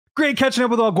Great catching up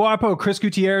with all Guapo. Chris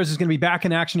Gutierrez is going to be back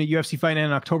in action at UFC Fight Night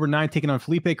on October 9th, taking on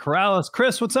Felipe Corales.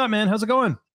 Chris, what's up, man? How's it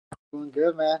going? Doing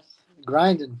good, man.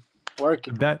 Grinding,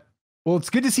 working. I bet. Well, it's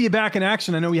good to see you back in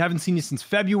action. I know we haven't seen you since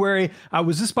February.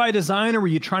 Was this by design, or were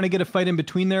you trying to get a fight in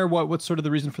between there? What's sort of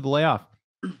the reason for the layoff?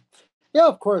 Yeah,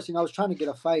 of course. I was trying to get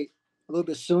a fight a little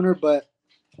bit sooner, but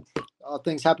all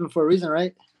things happen for a reason,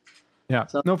 right? Yeah,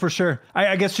 no, for sure.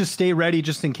 I guess just stay ready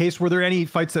just in case. Were there any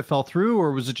fights that fell through,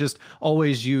 or was it just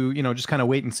always just kind of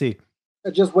wait and see?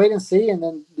 Just wait and see, and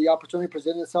then the opportunity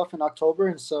presented itself in October,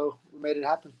 and so we made it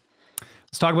happen.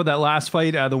 Let's talk about that last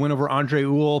fight, the win over Andre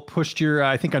Ewell, pushed your,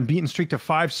 I think, unbeaten streak to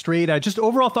 5 straight. Just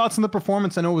overall thoughts on the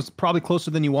performance. I know it was probably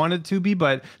closer than you wanted it to be,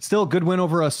 but still a good win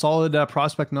over a solid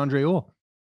prospect in Andre Ewell.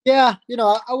 Yeah,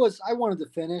 I wanted to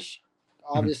finish,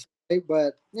 obviously,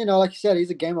 but, like you said,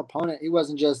 he's a game opponent. He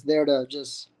wasn't just there to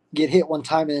just get hit one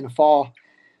time and then fall.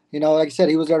 Like you said,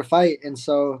 he was there to fight, and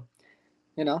so,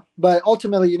 but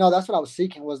ultimately, that's what I was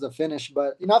seeking was the finish.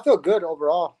 But, I feel good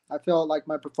overall. I feel like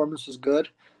my performance was good.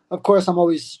 Of course, I'm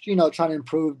always, trying to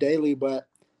improve daily, but,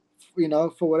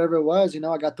 for whatever it was,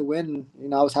 I got the win,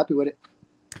 and, I was happy with it.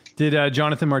 Did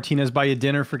Jonathan Martinez buy you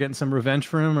dinner for getting some revenge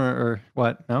for him or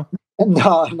what? No?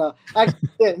 No.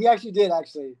 He actually did.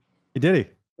 Did he?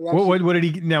 What did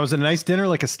he? Now, was it a nice dinner,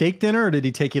 like a steak dinner, or did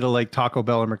he take you to like Taco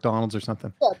Bell or McDonald's or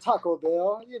something? Yeah, Taco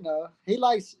Bell. He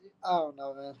likes. I don't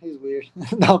know, man. He's weird.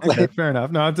 No, okay, fair enough.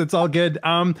 No, it's all good.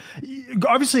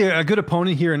 Obviously a good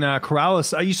opponent here in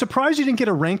Corales. Are you surprised you didn't get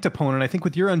a ranked opponent? I think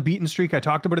with your unbeaten streak, I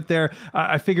talked about it there.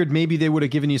 I figured maybe they would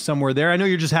have given you somewhere there. I know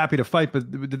you're just happy to fight,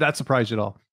 but did that surprise you at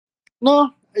all?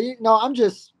 No, I'm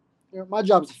just. My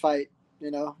job's to fight.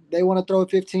 They want to throw a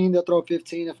 15, they'll throw a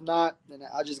 15. If not, then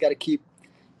I just got to keep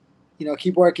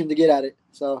working to get at it.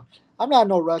 So I'm not in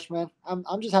no rush, man.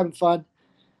 I'm just having fun.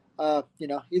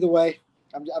 Either way,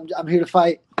 I'm here to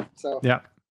fight. So yeah,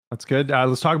 that's good.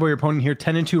 Let's talk about your opponent here.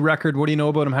 10-2 record. What do you know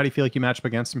about him? How do you feel like you match up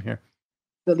against him here?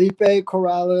 Felipe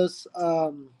Corales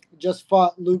just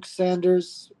fought Luke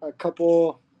Sanders a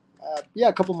couple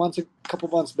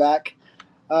months back.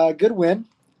 Good win.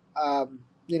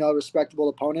 Respectable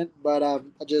opponent, but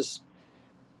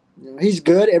he's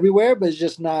good everywhere, but he's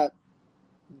just not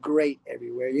great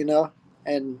everywhere,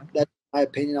 and that's my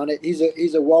opinion on it.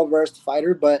 He's a well-versed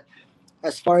fighter, but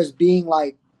as far as being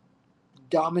like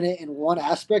dominant in one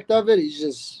aspect of it, he's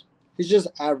just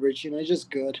average, he's just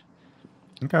good.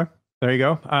 Okay. There you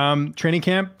go. Training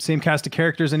camp, same cast of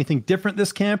characters. Anything different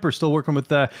this camp, or still working with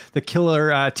the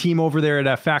killer team over there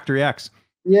at Factory X?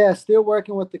 Yeah, still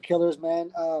working with the killers,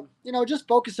 man. Just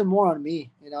focusing more on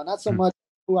me, not so much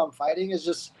who I'm fighting. Is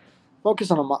just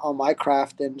focusing on my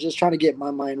craft and just trying to get my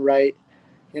mind right.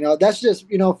 That's just,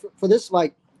 for this,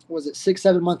 like, was it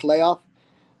 6-7 month layoff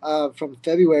from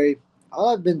February, all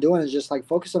I've been doing is just like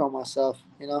focusing on myself,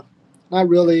 not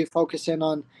really focusing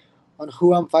on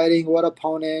who I'm fighting, what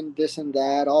opponent, this and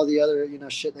that, all the other,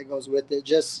 shit that goes with it.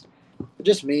 Just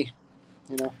me,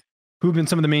 Who've been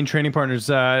some of the main training partners?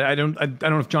 I don't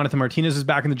know if Jonathan Martinez is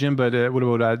back in the gym, but what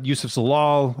about Yusuf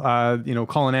Zalal,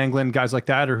 Colin Anglin, guys like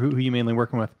that, or who are you mainly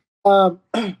working with? I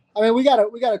mean, we got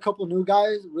a couple new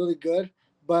guys, really good,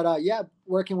 but yeah,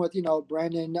 working with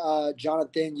Brandon,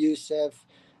 Jonathan, Yusuf,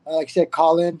 like I said,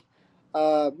 Colin,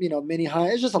 Mini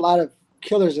Hunt. It's just a lot of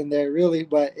killers in there, really.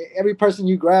 But every person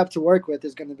you grab to work with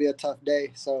is going to be a tough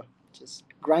day. So just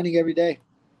grinding every day.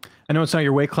 I know it's not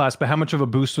your weight class, but how much of a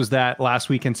boost was that last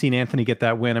week and seeing Anthony get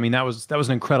that win? I mean, that was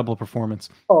an incredible performance.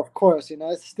 Oh, of course,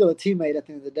 it's still a teammate at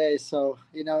the end of the day. So,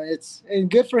 it's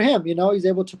good for him. He's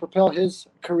able to propel his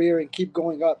career and keep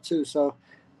going up too. So,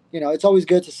 it's always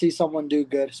good to see someone do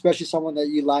good, especially someone that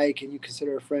you like and you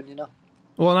consider a friend,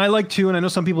 Well, and I like too, and I know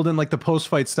some people didn't like the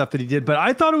post-fight stuff that he did, but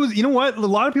I thought it was, a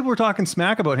lot of people were talking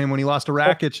smack about him when he lost to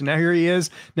Rakic, and now here he is,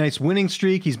 nice winning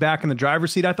streak. He's back in the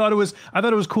driver's seat. I thought it was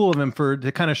cool of him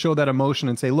to kind of show that emotion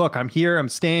and say, look, I'm here, I'm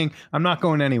staying, I'm not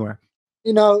going anywhere.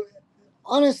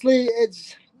 Honestly,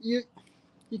 it's you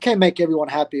can't make everyone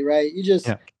happy, right? You just,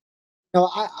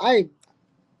 I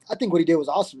think what he did was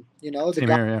awesome. Same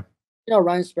here, yeah.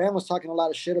 Ryan Spann was talking a lot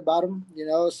of shit about him,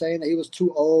 saying that he was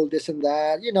too old, this and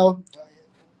that,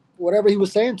 whatever he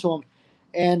was saying to him.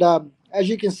 And as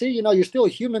you can see, you're still a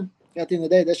human at the end of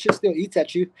the day. That shit still eats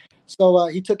at you. So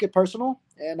he took it personal.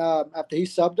 And after he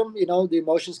subbed him, the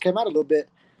emotions came out a little bit.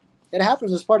 It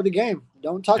happens. It's part of the game.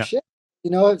 Don't talk shit.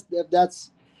 If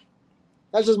that's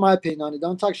just my opinion on it.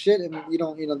 Don't talk shit, and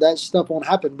that stuff won't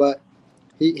happen. But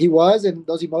he was, and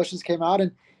those emotions came out,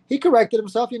 and he corrected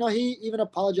himself. He even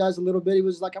apologized a little bit. He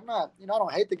was like, I'm not, I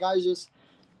don't hate the guy. Just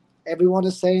everyone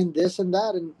is saying this and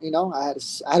that, and I had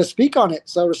to speak on it.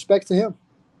 So respect to him.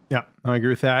 Yeah, I agree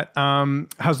with that.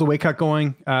 How's the weight cut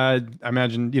going? I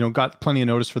imagine, got plenty of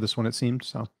notice for this one, it seemed.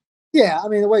 So Yeah, I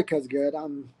mean the weight cut's good.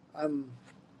 I'm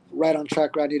right on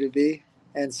track where I need to be,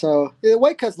 and so the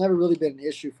weight cut's never really been an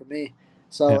issue for me.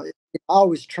 So yeah. I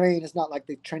always train. It's not like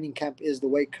the training camp is the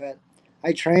weight cut. I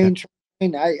Okay.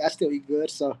 train. I still eat good,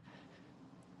 so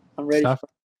I'm Good ready stuff.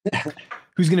 for.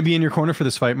 Who's going to be in your corner for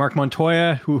this fight? Mark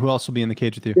Montoya. Who else will be in the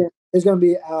cage with you? Yeah, there's gonna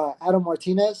be Adam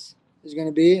Martinez is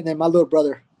gonna be, and then my little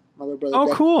brother Oh,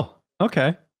 Ben. cool.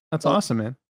 Okay, that's So, awesome,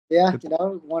 man. yeah, Good.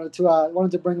 wanted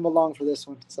to bring him along for this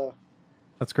one. So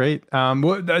That's great. I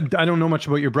don't know much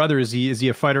about your brother. Is he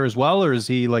a fighter as well, or is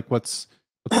he like what's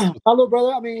my little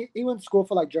brother, I mean, he went to school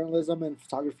for like journalism and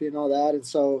photography and all that, and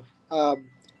so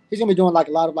he's gonna be doing like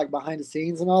a lot of like behind the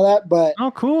scenes and all that.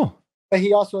 Oh, cool. But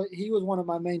he was one of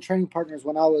my main training partners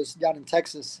when I was down in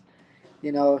Texas.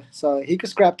 So he could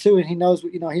scrap too, and he knows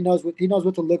he knows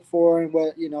what to look for, and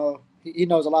what he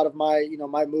knows a lot of my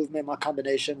my movement, my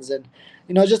combinations, and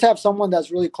just have someone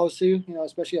that's really close to you,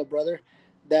 especially a brother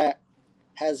that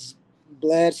has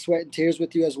bled, sweat, and tears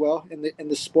with you as well in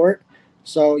the sport.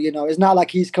 So it's not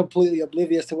like he's completely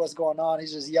oblivious to what's going on.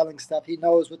 He's just yelling stuff. He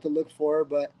knows what to look for,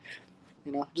 but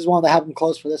just wanted to have him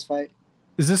close for this fight.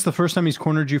 Is this the first time he's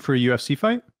cornered you for a UFC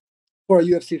fight? For a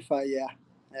UFC fight, yeah.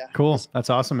 Yeah. Cool. That's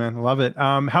awesome, man. Love it.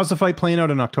 How's the fight playing out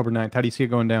on October 9th? How do you see it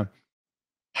going down?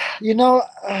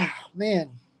 Man,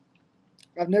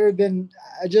 I've never been.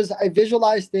 I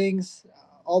visualize things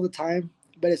all the time,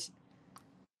 but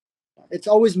it's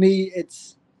always me.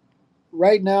 It's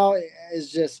right now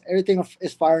is just everything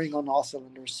is firing on all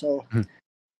cylinders. So Mhm.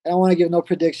 I don't want to give no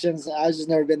predictions. I've just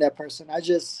never been that person. I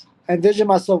envision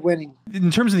myself winning.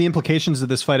 In terms of the implications of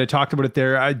this fight, I talked about it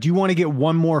there. Do you want to get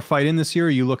one more fight in this year? Or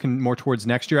are you looking more towards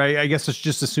next year? I guess it's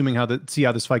just assuming see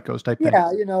how this fight goes type thing.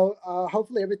 Yeah,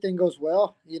 hopefully everything goes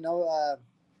well.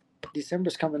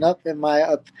 December's coming up, and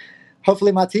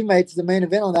hopefully my teammates, the main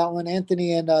event on that one,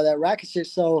 Anthony and that Rakic.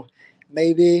 So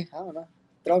maybe, I don't know,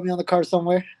 throw me on the card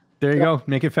somewhere. There you go.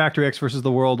 Make it Factory X versus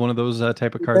the World, one of those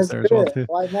type of cards there as well too.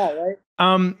 Why not, right?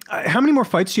 How many more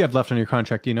fights do you have left on your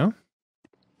contract? Do you know?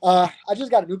 I just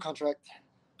got a new contract.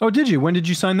 Oh, did you? When did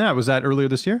you sign that? Was that earlier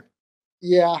this year?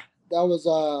 Yeah, that was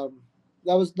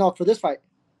no, for this fight.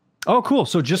 Oh, cool.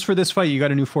 So just for this fight, you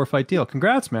got a new 4-fight deal.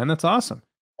 Congrats, man. That's awesome.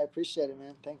 I appreciate it,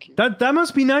 man. Thank you. That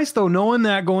must be nice though, knowing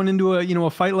that going into a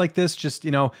fight like this, just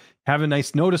have a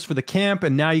nice notice for the camp,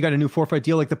 and now you got a new 4-fight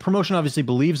deal. Like the promotion obviously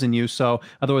believes in you, so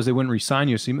otherwise they wouldn't re-sign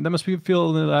you. So that must feel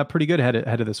pretty good ahead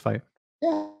of this fight.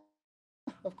 Yeah,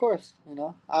 of course.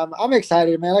 I'm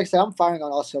excited, man. Like I said, I'm firing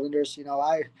on all cylinders.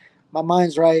 My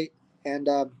mind's right, and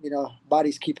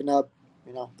body's keeping up.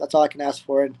 That's all I can ask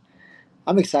for, and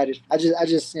I'm excited. I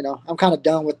just I'm kind of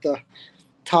done with the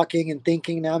talking and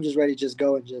thinking. Now I'm just ready to just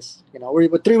go and just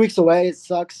we're 3 weeks away. It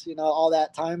sucks, all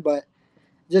that time, but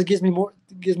it just gives me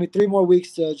 3 more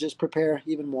weeks to just prepare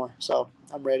even more. So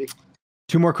I'm ready.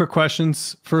 2 more quick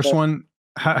questions. First one,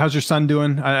 how's your son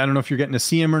doing? I don't know if you're getting to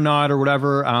see him or not or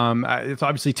whatever. It's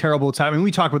obviously terrible what's happening.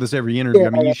 We talk about this every interview. Yeah, I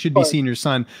mean, you should be seeing your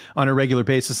son on a regular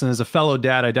basis, and as a fellow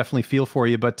dad, I definitely feel for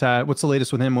you. But what's the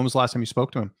latest with him? When was the last time you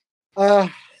spoke to him?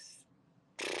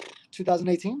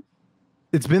 2018.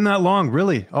 It's been that long,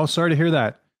 really? Oh, sorry to hear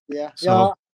that. Yeah.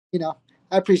 So, yeah.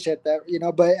 I appreciate that.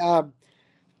 But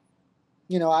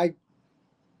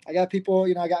I got people.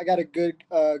 I got a good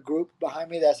group behind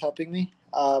me that's helping me.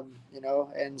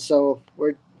 And so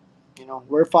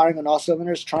we're firing on all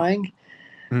cylinders, trying.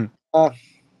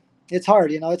 It's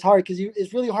hard. It's hard because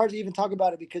it's really hard to even talk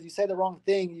about it because you say the wrong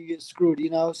thing, you get screwed.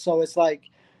 So it's like,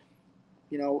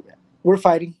 we're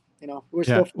fighting. We're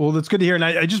still. Well, that's good to hear. And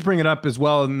I just bring it up as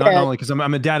well, not only because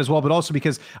I'm a dad as well, but also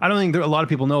because I don't think a lot of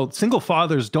people know single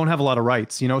fathers don't have a lot of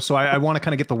rights, So I want to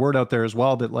kind of get the word out there as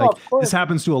well that this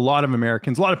happens to a lot of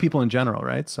Americans, a lot of people in general,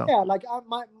 right? So yeah, like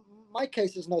my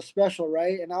case is no special,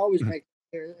 right? And I always make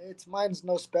mine's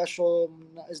no special.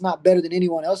 It's not better than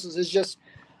anyone else's.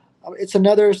 It's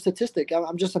another statistic.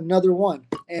 I'm just another one,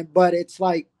 but it's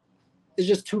like there's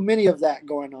just too many of that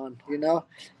going on,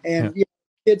 and. Yeah.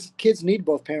 Kids need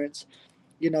both parents,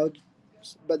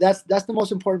 but that's the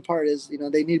most important part is,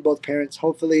 they need both parents.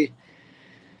 Hopefully,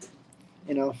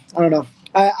 I don't know.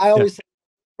 I always say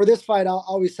for this fight, I'll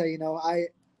always say,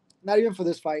 not even for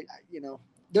this fight,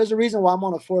 there's a reason why I'm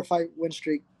on a 4-fight win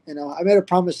streak. I made a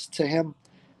promise to him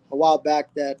a while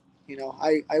back that,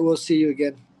 I will see you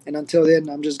again. And until then,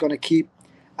 I'm just going to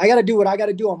I got to do what I got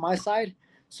to do on my side.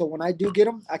 So when I do get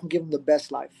him, I can give him the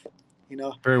best life.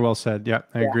 Very well said. Yeah,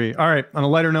 I agree. All right. On a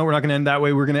lighter note, we're not going to end that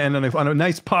way. We're going to end on a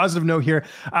nice positive note here.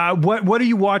 What are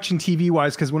you watching TV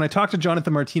wise? Because when I talked to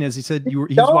Jonathan Martinez, he said he was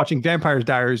watching Vampire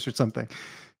Diaries or something.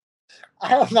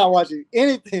 I am not watching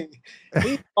anything.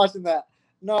 He's watching that.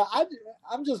 No,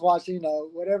 I'm just watching,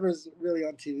 whatever's really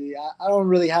on TV. I don't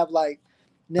really have like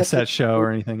A Netflix set show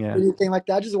or anything. or Yeah. anything like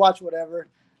that. I just watch whatever,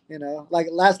 Like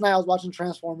last night I was watching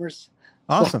Transformers.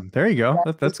 So Awesome. There you go.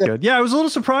 That's yeah, good. Yeah, I was a little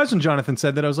surprised when Jonathan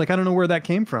said that. I was like, I don't know where that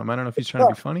came from. I don't know if he's trying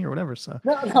to be funny or whatever. So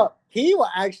no, he will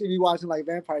actually be watching like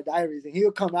Vampire Diaries, and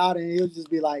he'll come out and he'll just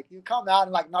be like, he'll come out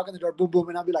and like knock on the door, boom, boom,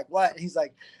 and I'll be like, what? And he's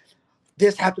like,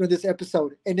 this happened in this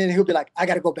episode, and then he'll be like, I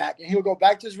gotta go back, and he'll go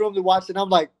back to his room to watch it. And I'm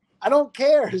like, I don't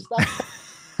care.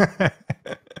 Stop.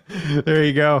 there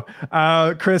you go.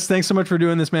 Chris, thanks so much for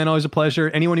doing this, man. Always a pleasure.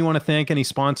 Anyone you want to thank, any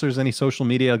sponsors, any social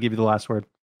media, I'll give you the last word.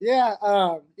 Yeah,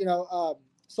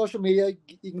 social media,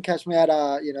 you can catch me at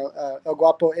El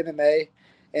Guapo MMA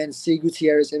and C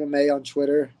Gutierrez MMA on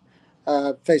Twitter,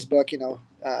 Facebook,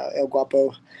 El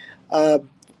Guapo.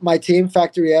 My team,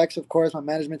 Factory X, of course, my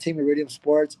management team, Iridium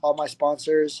Sports, all my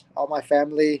sponsors, all my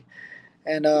family,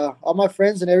 and all my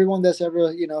friends and everyone that's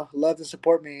ever, loved and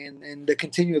support me, and the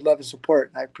continued love and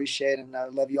support. I appreciate it, and I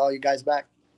love you all you guys back.